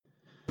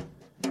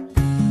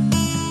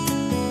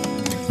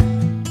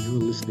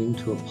listening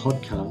to a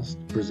podcast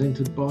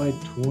presented by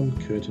Torn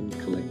Curtain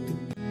Collective.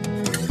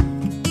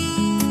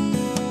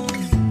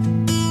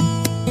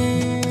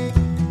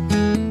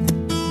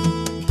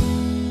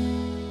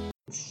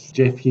 It's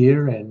Jeff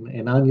here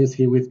and Anya's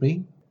here with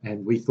me,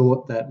 and we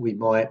thought that we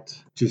might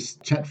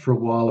just chat for a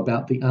while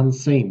about the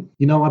unseen.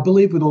 You know, I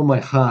believe with all my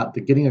heart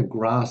that getting a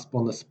grasp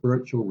on the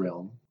spiritual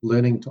realm,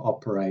 learning to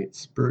operate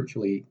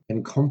spiritually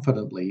and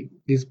confidently,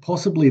 is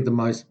possibly the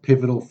most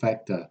pivotal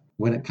factor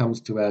when it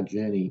comes to our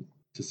journey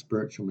to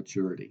spiritual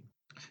maturity.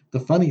 The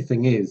funny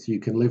thing is, you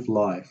can live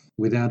life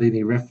without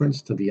any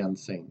reference to the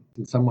unseen.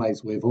 In some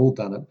ways, we've all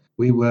done it.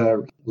 We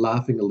were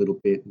laughing a little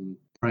bit and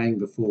praying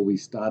before we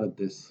started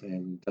this,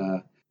 and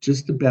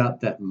just about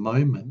that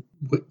moment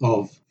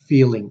of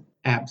feeling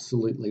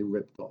absolutely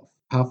ripped off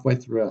halfway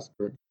through our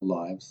spiritual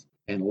lives,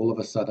 and all of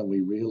a sudden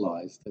we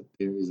realize that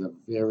there is a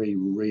very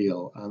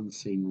real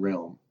unseen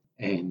realm,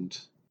 and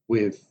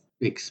we've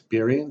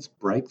experienced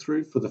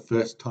breakthrough for the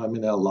first time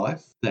in our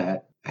life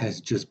that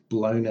has just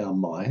blown our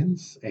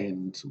minds,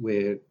 and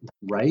we're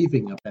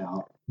raving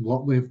about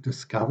what we've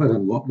discovered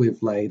and what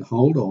we've laid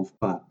hold of.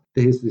 But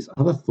there's this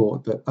other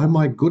thought that, oh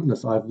my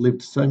goodness, I've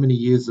lived so many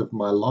years of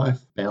my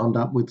life bound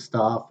up with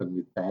stuff and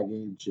with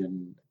baggage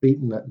and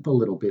beaten up a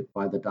little bit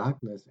by the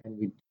darkness, and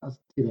we just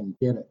didn't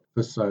get it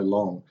for so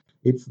long.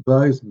 It's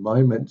those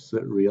moments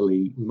that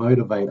really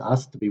motivate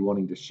us to be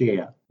wanting to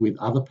share with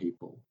other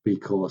people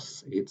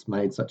because it's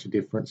made such a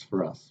difference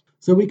for us.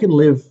 So we can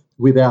live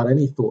without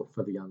any thought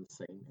for the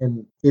unseen.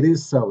 And it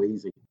is so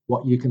easy.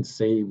 What you can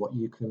see, what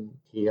you can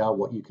hear,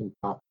 what you can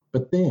touch.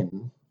 But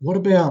then what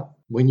about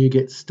when you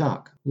get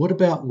stuck? What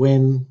about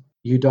when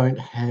you don't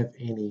have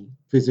any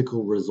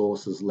physical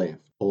resources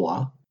left?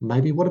 Or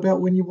maybe what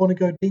about when you want to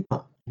go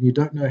deeper and you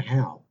don't know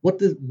how?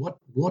 What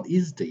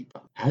is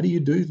deeper? How do you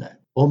do that?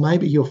 Or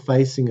maybe you're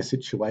facing a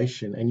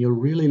situation and you're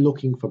really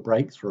looking for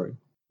breakthrough.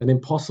 An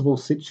impossible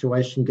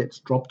situation gets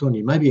dropped on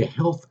you, maybe a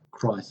health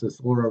crisis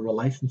or a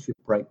relationship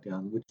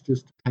breakdown, which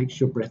just takes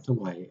your breath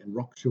away and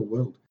rocks your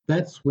world.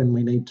 That's when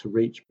we need to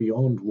reach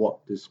beyond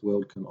what this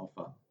world can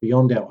offer,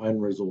 beyond our own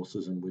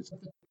resources and wisdom.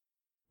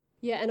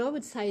 Yeah, and I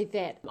would say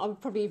that I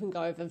would probably even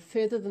go even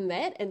further than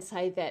that and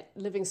say that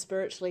living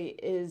spiritually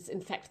is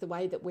in fact the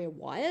way that we're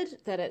wired,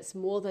 that it's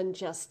more than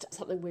just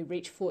something we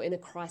reach for in a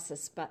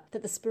crisis, but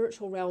that the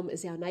spiritual realm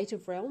is our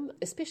native realm,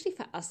 especially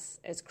for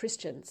us as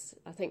Christians.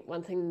 I think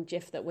one thing,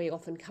 Jeff, that we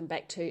often come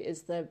back to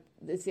is the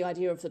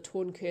idea of the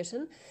torn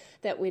curtain,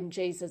 that when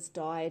Jesus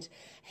died,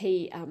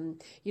 he,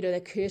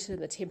 the curtain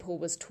in the temple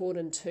was torn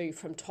in two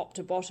from top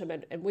to bottom,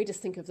 and we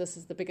just think of this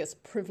as the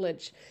biggest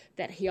privilege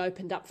that he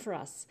opened up for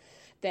us.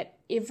 That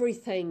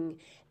everything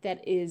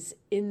that is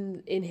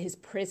in his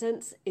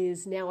presence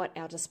is now at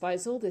our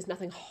disposal. There's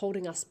nothing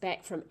holding us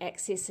back from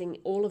accessing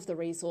all of the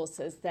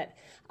resources that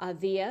are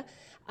there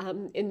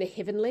in the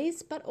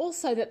heavenlies, but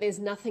also that there's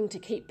nothing to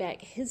keep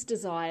back his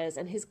desires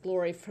and his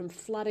glory from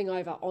flooding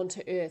over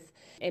onto earth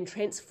and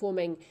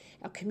transforming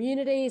our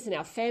communities and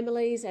our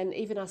families and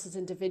even us as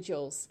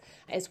individuals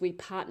as we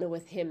partner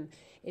with him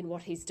in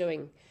what he's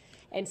doing.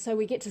 And so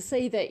we get to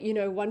see that,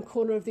 one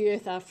corner of the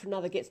earth after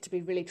another gets to be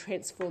really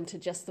transformed to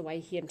just the way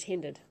he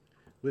intended.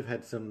 We've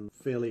had some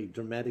fairly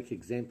dramatic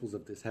examples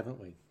of this, haven't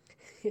we?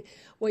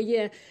 Well,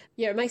 yeah,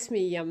 it makes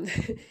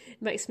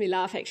me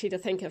laugh actually to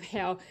think of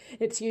how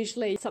it's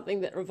usually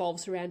something that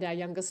revolves around our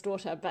youngest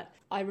daughter. But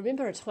I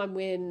remember a time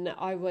when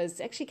I was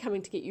actually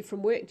coming to get you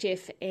from work,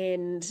 Jeff,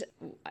 and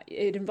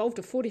it involved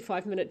a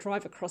 45-minute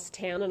drive across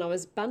town, and I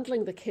was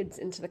bundling the kids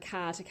into the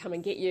car to come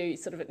and get you,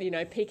 sort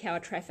of peak hour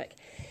traffic.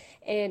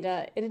 And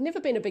it had never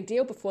been a big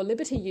deal before.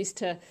 Liberty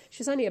she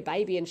was only a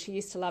baby, and she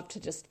used to love to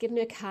just get in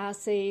her car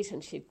seat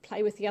and she'd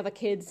play with the other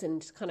kids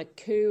and just kind of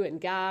coo and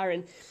gar,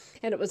 and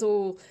it was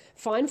all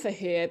fine for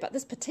her. But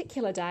this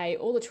particular day,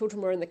 all the children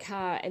were in the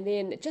car, and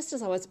then just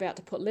as I was about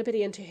to put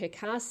Liberty into her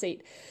car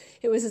seat,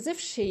 it was as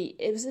if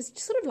it was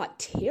sort of like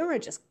terror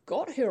just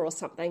got her or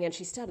something, and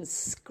she started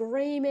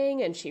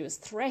screaming and she was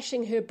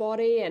thrashing her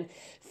body and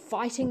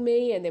fighting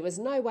me, and there was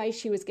no way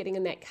she was getting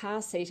in that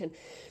car seat. And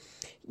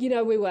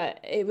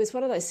it was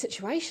one of those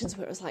situations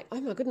where it was like,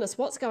 oh my goodness,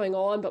 what's going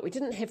on? But we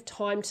didn't have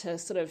time to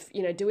sort of,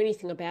 do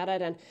anything about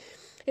it. And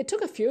it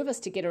took a few of us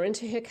to get her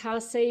into her car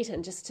seat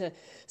and just to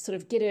sort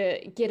of get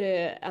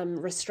her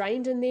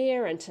restrained in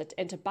there and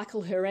to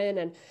buckle her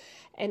in.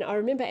 And I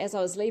remember as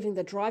I was leaving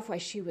the driveway,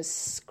 she was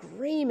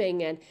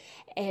screaming and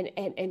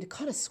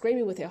kind of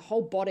screaming with her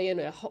whole body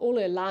and all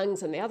her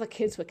lungs, and the other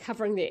kids were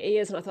covering their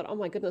ears. And I thought, oh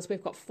my goodness,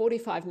 we've got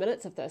 45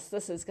 minutes of this.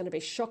 This is going to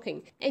be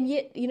shocking. And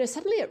yet,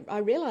 suddenly I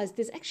realized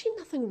there's actually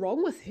nothing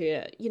wrong with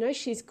her.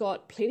 She's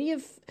got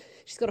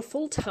a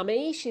full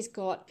tummy. She's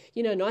got,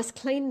 nice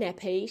clean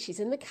nappy. She's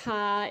in the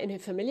car, in her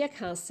familiar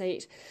car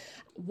seat.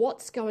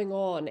 What's going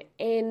on?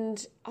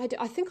 And I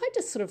think I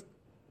just sort of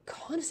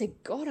kind of said,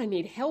 God, I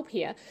need help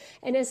here.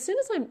 And as soon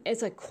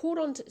as I called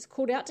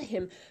out to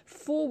him,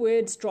 4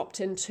 words dropped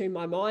into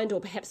my mind,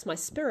 or perhaps my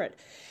spirit.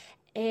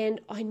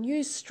 And I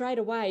knew straight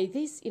away,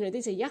 these are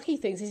yucky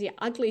things, these are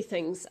ugly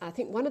things. I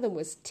think one of them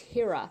was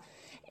terror.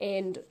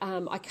 And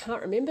I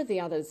can't remember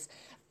the others.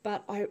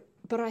 But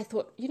But I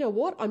thought, you know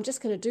what? I'm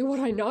just going to do what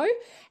I know.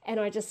 And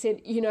I just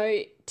said,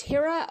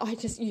 Tara,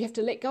 you have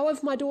to let go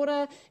of my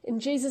daughter in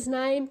Jesus'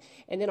 name.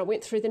 And then I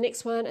went through the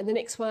next one and the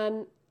next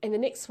one and the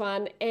next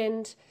one.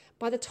 And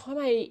by the time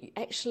I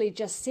actually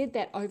just said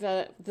that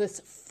over this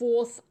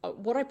fourth,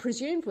 what I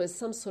presumed was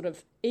some sort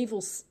of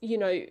evil,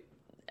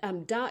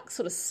 dark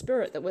sort of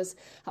spirit that was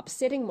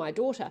upsetting my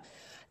daughter.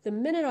 The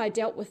minute I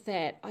dealt with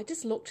that, I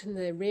just looked in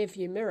the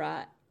rearview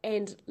mirror,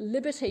 and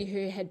Liberty,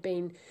 who had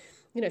been,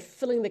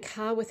 filling the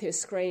car with her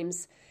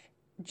screams,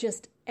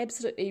 just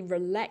absolutely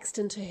relaxed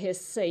into her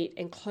seat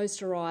and closed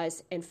her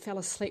eyes and fell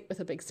asleep with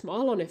a big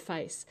smile on her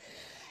face.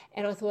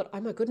 And I thought,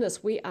 oh my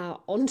goodness, we are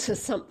onto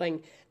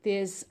something.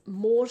 There's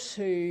more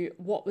to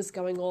what was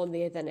going on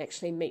there than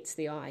actually meets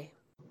the eye.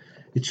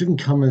 It shouldn't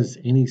come as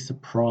any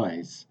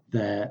surprise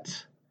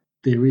that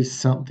there is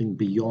something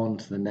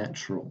beyond the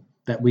natural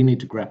that we need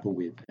to grapple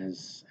with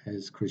as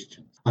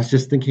Christians. I was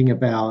just thinking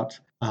about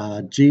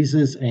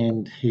Jesus,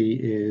 and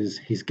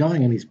he's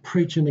going and he's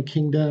preaching the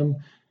kingdom,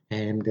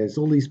 and there's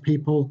all these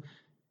people,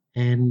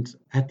 and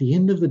at the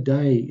end of the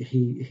day,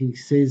 he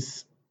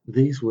says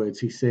these words.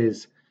 He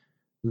says,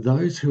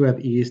 "Those who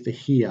have ears to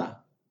hear,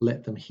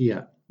 let them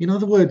hear." In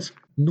other words,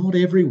 not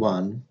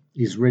everyone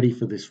is ready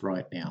for this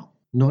right now.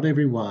 Not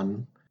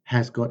everyone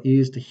has got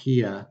ears to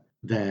hear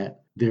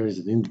that there is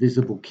an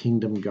invisible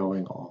kingdom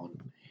going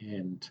on,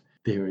 and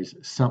there is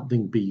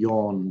something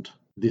beyond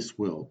this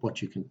world,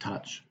 what you can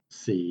touch,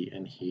 see,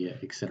 and hear,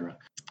 etc.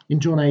 In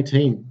John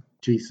 18,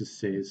 Jesus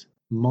says,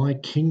 "My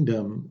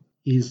kingdom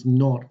is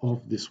not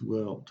of this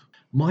world."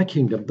 My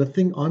kingdom, the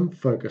thing I'm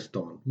focused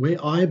on,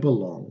 where I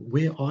belong,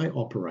 where I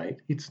operate,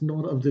 it's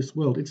not of this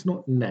world. It's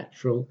not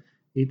natural.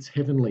 It's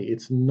heavenly.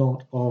 It's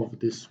not of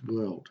this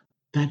world.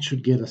 That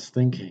should get us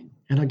thinking.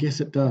 And I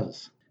guess it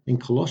does. In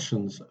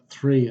Colossians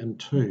 3 and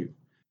 2,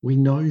 we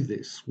know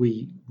this.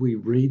 We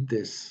read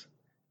this.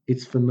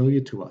 It's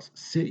familiar to us.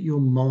 Set your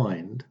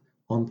mind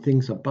on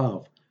things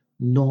above,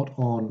 not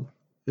on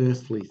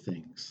earthly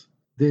things.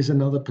 There's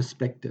another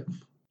perspective.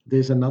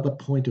 There's another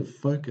point of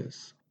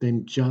focus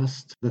than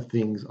just the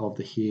things of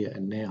the here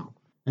and now.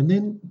 And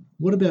then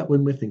what about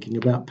when we're thinking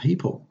about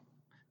people?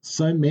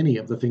 So many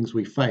of the things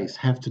we face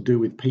have to do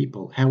with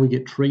people, how we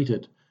get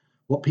treated,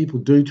 what people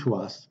do to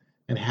us,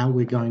 and how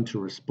we're going to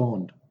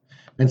respond.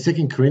 And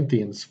 2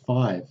 Corinthians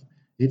 5,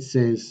 it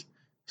says,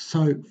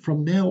 "So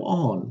from now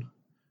on,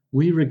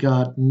 we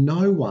regard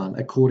no one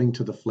according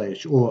to the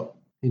flesh," or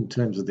in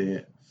terms of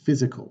their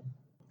physical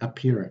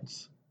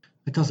appearance.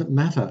 It doesn't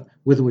matter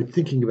whether we're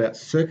thinking about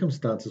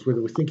circumstances,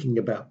 whether we're thinking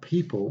about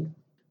people,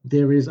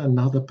 there is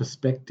another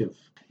perspective.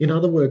 In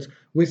other words,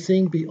 we're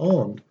seeing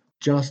beyond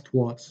just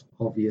what's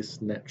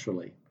obvious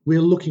naturally.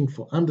 We're looking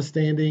for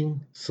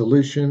understanding,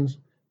 solutions,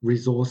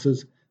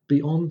 resources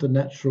beyond the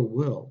natural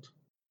world.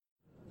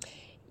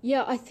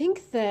 Yeah, I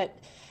think that,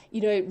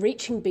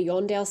 reaching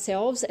beyond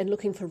ourselves and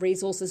looking for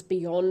resources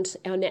beyond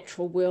our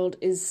natural world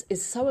is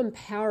so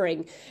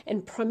empowering,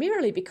 and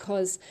primarily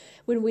because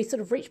when we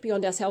sort of reach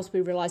beyond ourselves,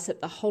 we realize that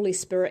the Holy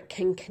Spirit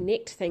can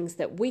connect things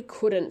that we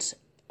couldn't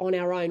on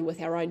our own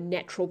with our own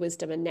natural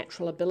wisdom and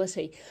natural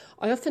ability.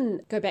 I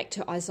often go back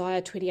to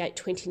Isaiah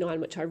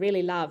 28:29, which I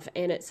really love,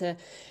 and it's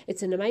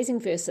an amazing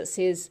verse that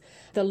says,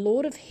 "The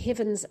Lord of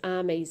heaven's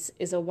armies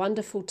is a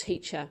wonderful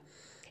teacher,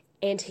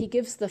 and he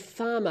gives the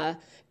farmer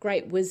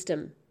great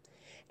wisdom."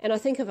 And I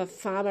think of a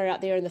farmer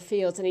out there in the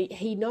fields, and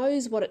he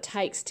knows what it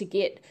takes to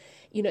get,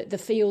 the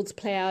fields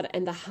ploughed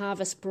and the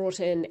harvest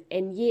brought in,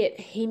 and yet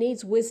he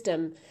needs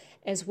wisdom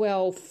as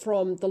well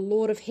from the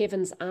Lord of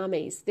heaven's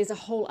armies. There's a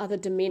whole other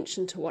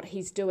dimension to what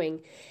he's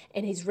doing,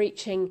 and he's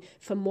reaching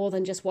for more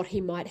than just what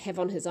he might have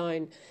on his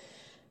own.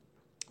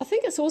 I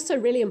think it's also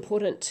really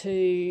important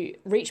to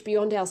reach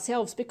beyond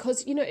ourselves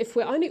because, if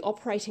we're only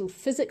operating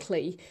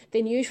physically,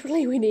 then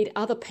usually we need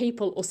other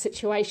people or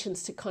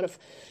situations to kind of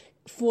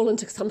fall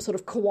into some sort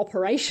of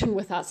cooperation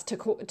with us, to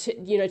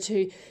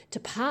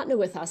partner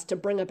with us to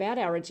bring about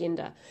our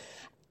agenda.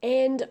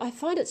 And I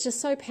find it's just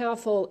so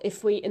powerful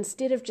if we,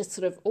 instead of just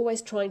sort of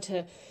always trying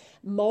to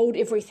mold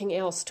everything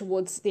else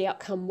towards the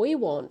outcome we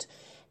want,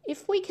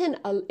 if we can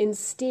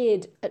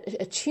instead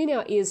attune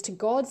our ears to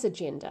God's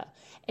agenda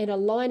and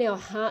align our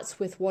hearts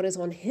with what is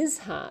on his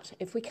heart,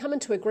 if we come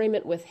into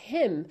agreement with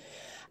him,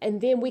 and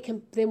then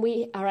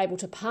we are able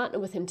to partner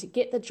with him to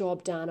get the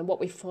job done, and what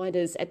we find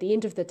is at the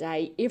end of the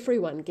day,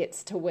 everyone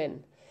gets to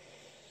win.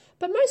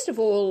 But most of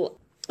all,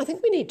 I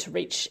think we need to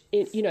reach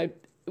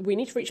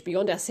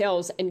beyond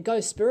ourselves and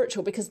go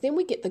spiritual, because then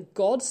we get the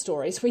God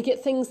stories. We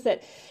get things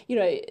that,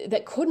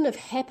 that couldn't have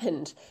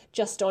happened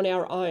just on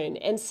our own.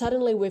 And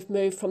suddenly we've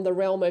moved from the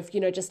realm of,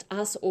 just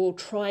us all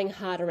trying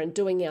harder and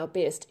doing our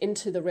best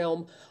into the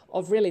realm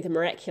of really the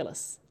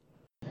miraculous.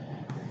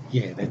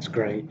 Yeah, that's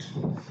great.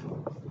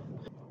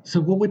 So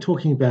what we're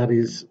talking about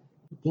is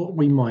what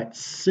we might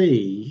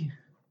see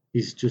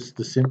is just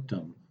the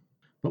symptom,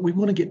 but we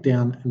want to get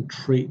down and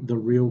treat the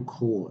real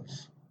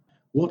cause.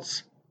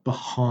 What's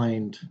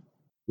behind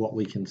what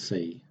we can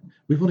see?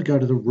 We want to go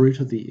to the root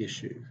of the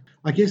issue.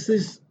 I guess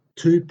there's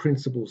two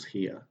principles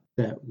here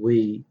that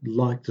we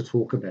like to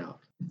talk about.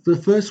 The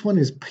first one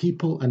is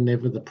people are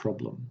never the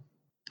problem.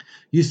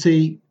 You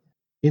see,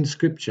 in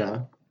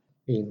Scripture,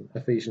 in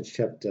Ephesians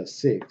chapter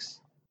 6,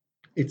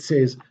 it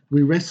says,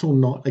 we wrestle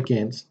not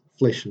against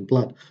flesh and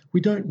blood.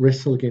 We don't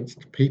wrestle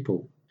against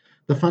people.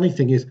 The funny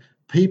thing is,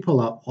 people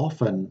are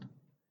often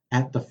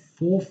at the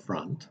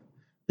forefront.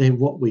 They're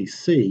what we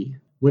see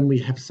when we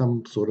have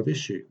some sort of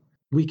issue.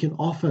 We can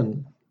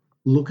often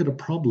look at a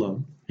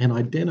problem and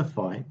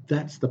identify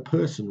that's the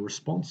person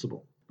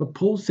responsible. But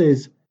Paul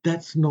says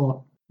that's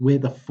not where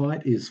the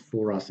fight is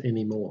for us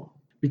anymore,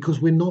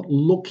 because we're not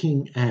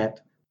looking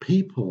at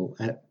people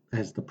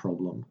as the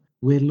problem.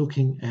 We're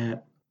looking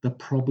at the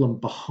problem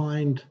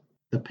behind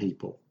the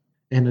people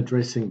and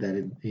addressing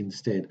that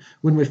instead.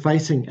 When we're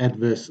facing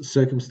adverse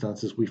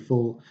circumstances, we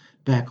fall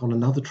back on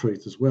another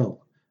truth as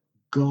well.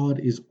 God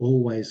is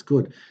always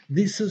good.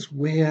 This is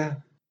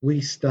where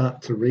we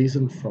start to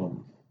reason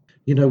from.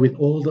 You know, with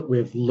all that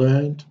we've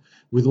learned,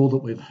 with all that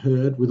we've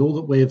heard, with all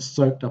that we have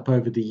soaked up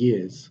over the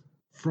years,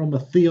 from a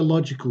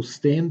theological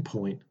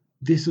standpoint,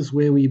 this is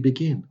where we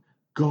begin.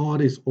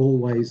 God is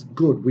always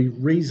good. We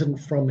reason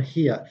from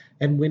here.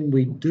 And when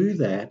we do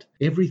that,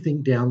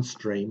 everything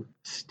downstream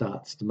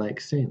starts to make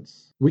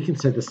sense. We can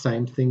say the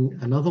same thing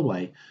another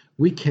way.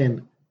 We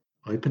can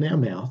open our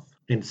mouth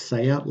and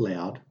say out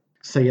loud,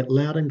 say it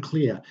loud and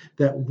clear,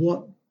 that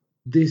what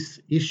this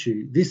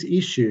issue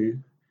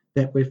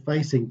that we're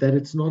facing, that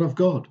it's not of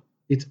God.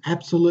 It's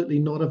absolutely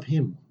not of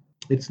Him.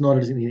 It's not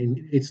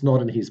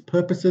in His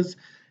purposes.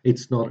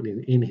 It's not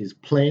in His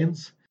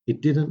plans.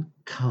 It didn't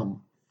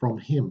come from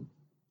Him.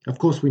 Of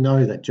course, we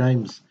know that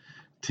James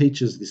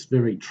teaches this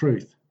very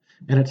truth,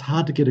 and it's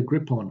hard to get a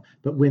grip on.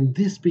 But when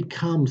this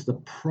becomes the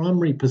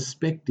primary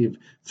perspective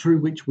through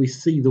which we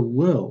see the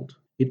world,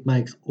 it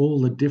makes all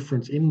the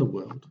difference in the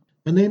world.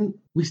 And then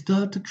we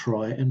start to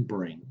try and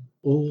bring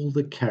all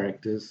the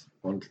characters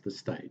onto the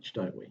stage,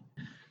 don't we?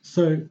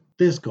 So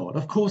there's God.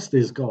 Of course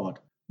there's God,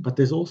 but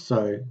there's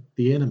also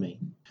the enemy.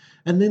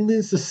 And then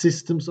there's the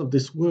systems of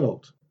this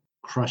world,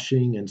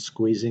 crushing and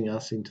squeezing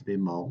us into their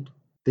mold.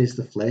 There's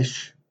the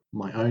flesh,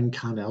 my own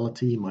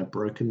carnality, my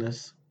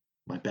brokenness,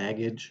 my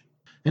baggage,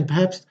 and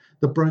perhaps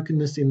the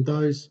brokenness in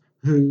those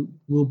who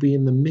will be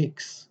in the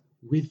mix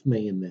with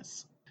me in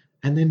this.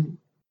 And then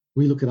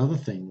we look at other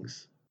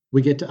things.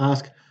 We get to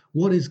ask,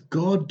 what is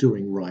God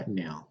doing right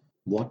now?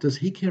 What does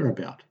He care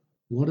about?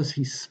 What has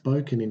He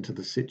spoken into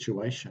the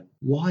situation?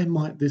 Why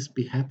might this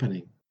be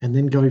happening? And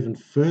then go even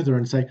further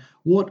and say,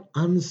 what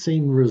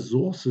unseen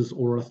resources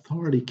or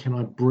authority can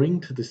I bring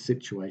to this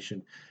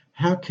situation?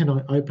 How can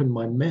I open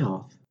my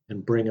mouth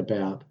and bring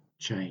about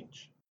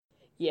change?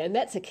 Yeah, and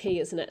that's a key,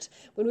 isn't it?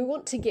 When we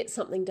want to get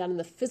something done in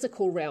the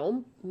physical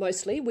realm,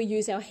 mostly we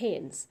use our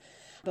hands.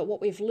 But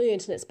what we've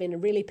learned, and it's been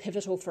really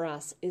pivotal for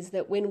us, is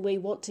that when we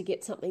want to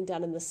get something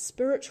done in the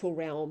spiritual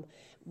realm,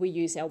 we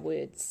use our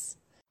words.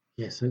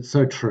 Yes, it's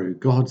so true.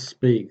 God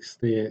speaks.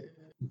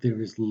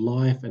 There is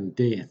life and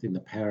death in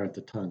the power of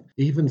the tongue.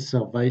 Even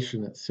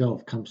salvation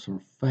itself comes from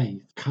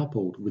faith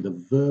coupled with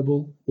a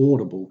verbal,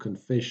 audible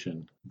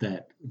confession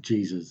that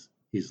Jesus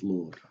is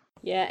Lord.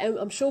 Yeah, and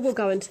I'm sure we'll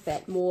go into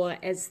that more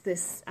as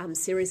this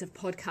series of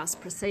podcasts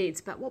proceeds.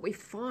 But what we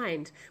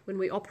find when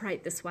we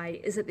operate this way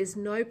is that there's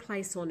no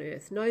place on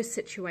earth, no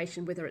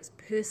situation, whether it's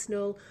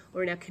personal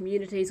or in our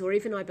communities or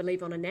even, I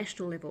believe, on a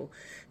national level,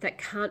 that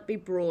can't be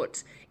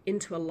brought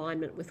into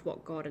alignment with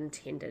what God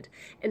intended.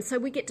 And so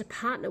we get to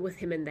partner with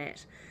Him in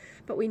that.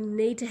 But we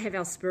need to have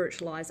our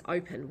spiritual eyes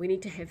open. We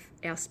need to have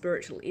our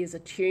spiritual ears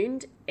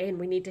attuned, and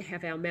we need to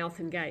have our mouth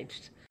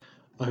engaged.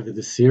 Over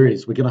the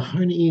series, we're going to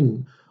hone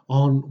in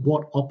on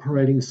what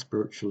operating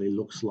spiritually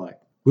looks like.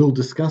 We'll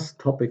discuss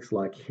topics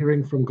like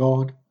hearing from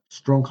God,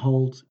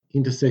 strongholds,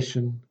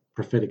 intercession,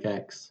 prophetic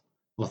acts,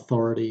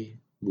 authority,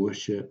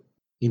 worship,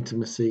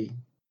 intimacy.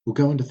 We'll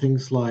go into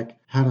things like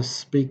how to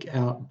speak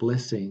out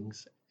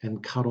blessings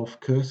and cut off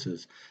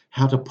curses,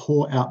 how to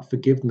pour out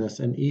forgiveness,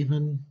 and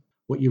even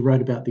what you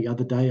wrote about the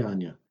other day,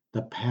 Anya,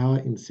 the power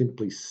in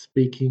simply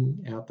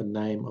speaking out the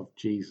name of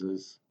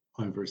Jesus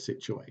over a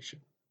situation.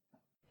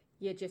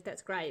 Yeah, Jeff,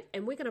 that's great.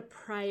 And we're going to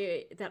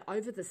pray that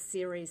over the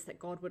series that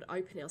God would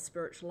open our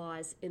spiritual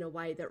eyes in a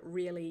way that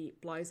really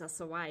blows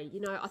us away.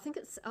 You know,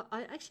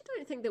 I actually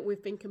don't think that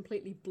we've been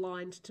completely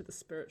blind to the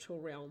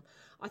spiritual realm.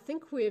 I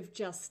think we've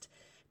just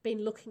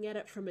been looking at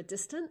it from a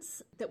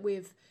distance, that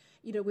we've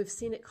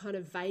seen it kind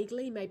of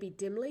vaguely, maybe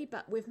dimly,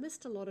 but we've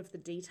missed a lot of the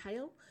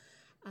detail.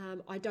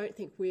 I don't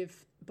think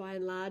we've, by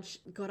and large,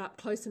 got up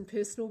close and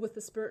personal with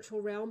the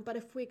spiritual realm. But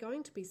if we're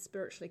going to be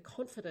spiritually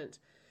confident,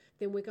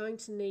 then we're going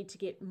to need to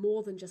get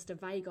more than just a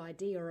vague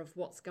idea of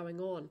what's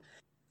going on.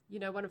 You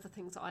know, one of the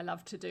things I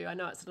love to do, I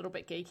know it's a little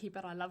bit geeky,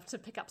 but I love to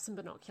pick up some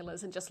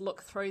binoculars and just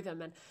look through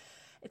them. And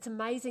it's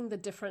amazing the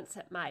difference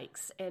it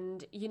makes.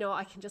 And, you know,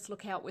 I can just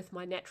look out with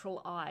my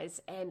natural eyes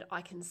and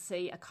I can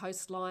see a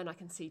coastline, I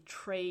can see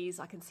trees,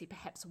 I can see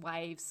perhaps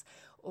waves,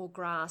 or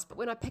grass. But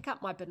when I pick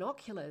up my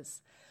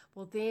binoculars,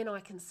 well, then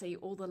I can see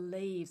all the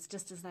leaves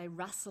just as they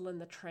rustle in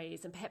the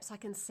trees, and perhaps I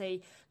can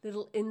see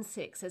little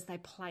insects as they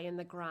play in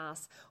the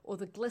grass, or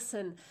the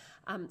glisten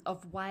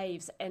of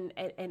waves, and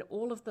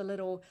all of the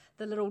little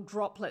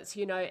droplets,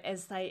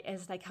 as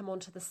they come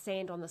onto the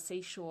sand on the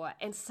seashore.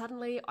 And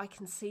suddenly I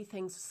can see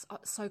things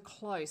so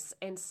close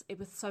and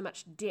with so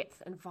much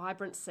depth and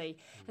vibrancy,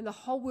 and the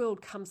whole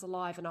world comes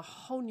alive in a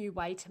whole new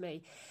way to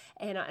me.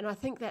 And I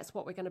think that's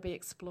what we're going to be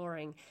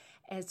exploring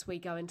as we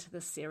go into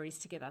this series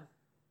together.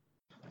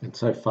 And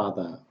so,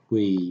 Father,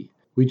 we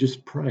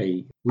just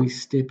pray, we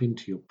step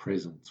into your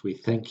presence. We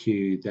thank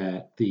you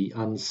that the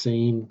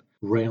unseen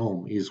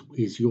realm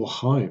is your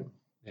home,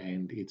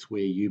 and it's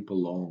where you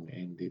belong,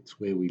 and it's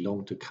where we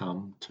long to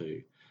come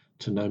to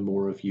know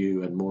more of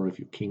you and more of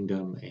your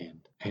kingdom.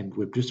 And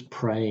we're just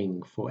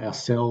praying for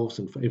ourselves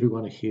and for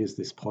everyone who hears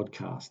this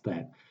podcast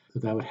that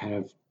they would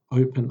have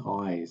open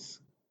eyes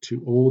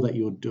to all that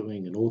you're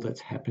doing and all that's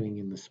happening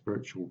in the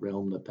spiritual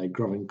realm, that they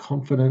grow in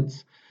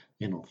confidence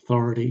and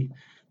authority,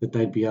 that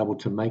they'd be able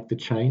to make the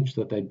change,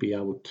 that they'd be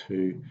able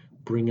to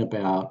bring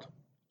about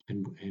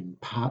and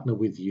partner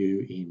with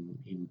you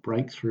in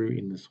breakthrough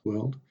in this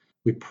world.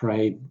 We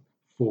pray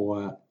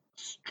for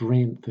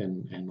strength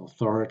and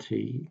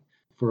authority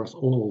for us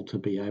all to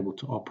be able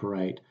to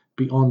operate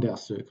beyond our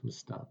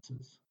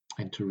circumstances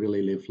and to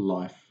really live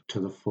life to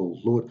the full.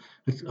 Lord,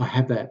 I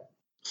have that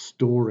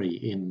story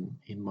in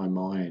my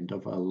mind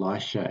of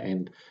Elisha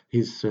and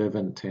his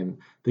servant, and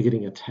they're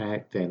getting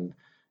attacked, and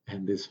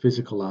there's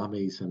physical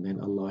armies, and then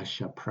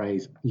Elisha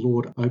prays,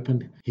 Lord,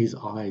 open his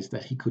eyes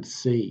that he could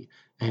see.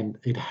 And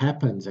it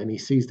happens, and he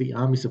sees the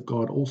armies of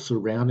God all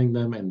surrounding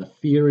them, and the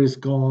fear is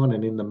gone,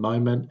 and in the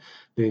moment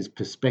there's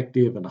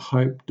perspective and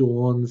hope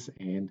dawns,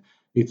 and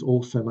it's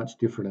all so much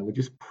different. And we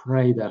just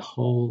pray that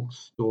whole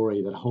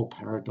story, that whole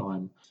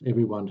paradigm,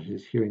 everyone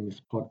who's hearing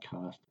this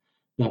podcast,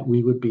 that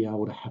we would be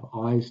able to have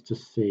eyes to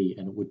see,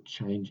 and it would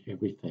change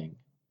everything.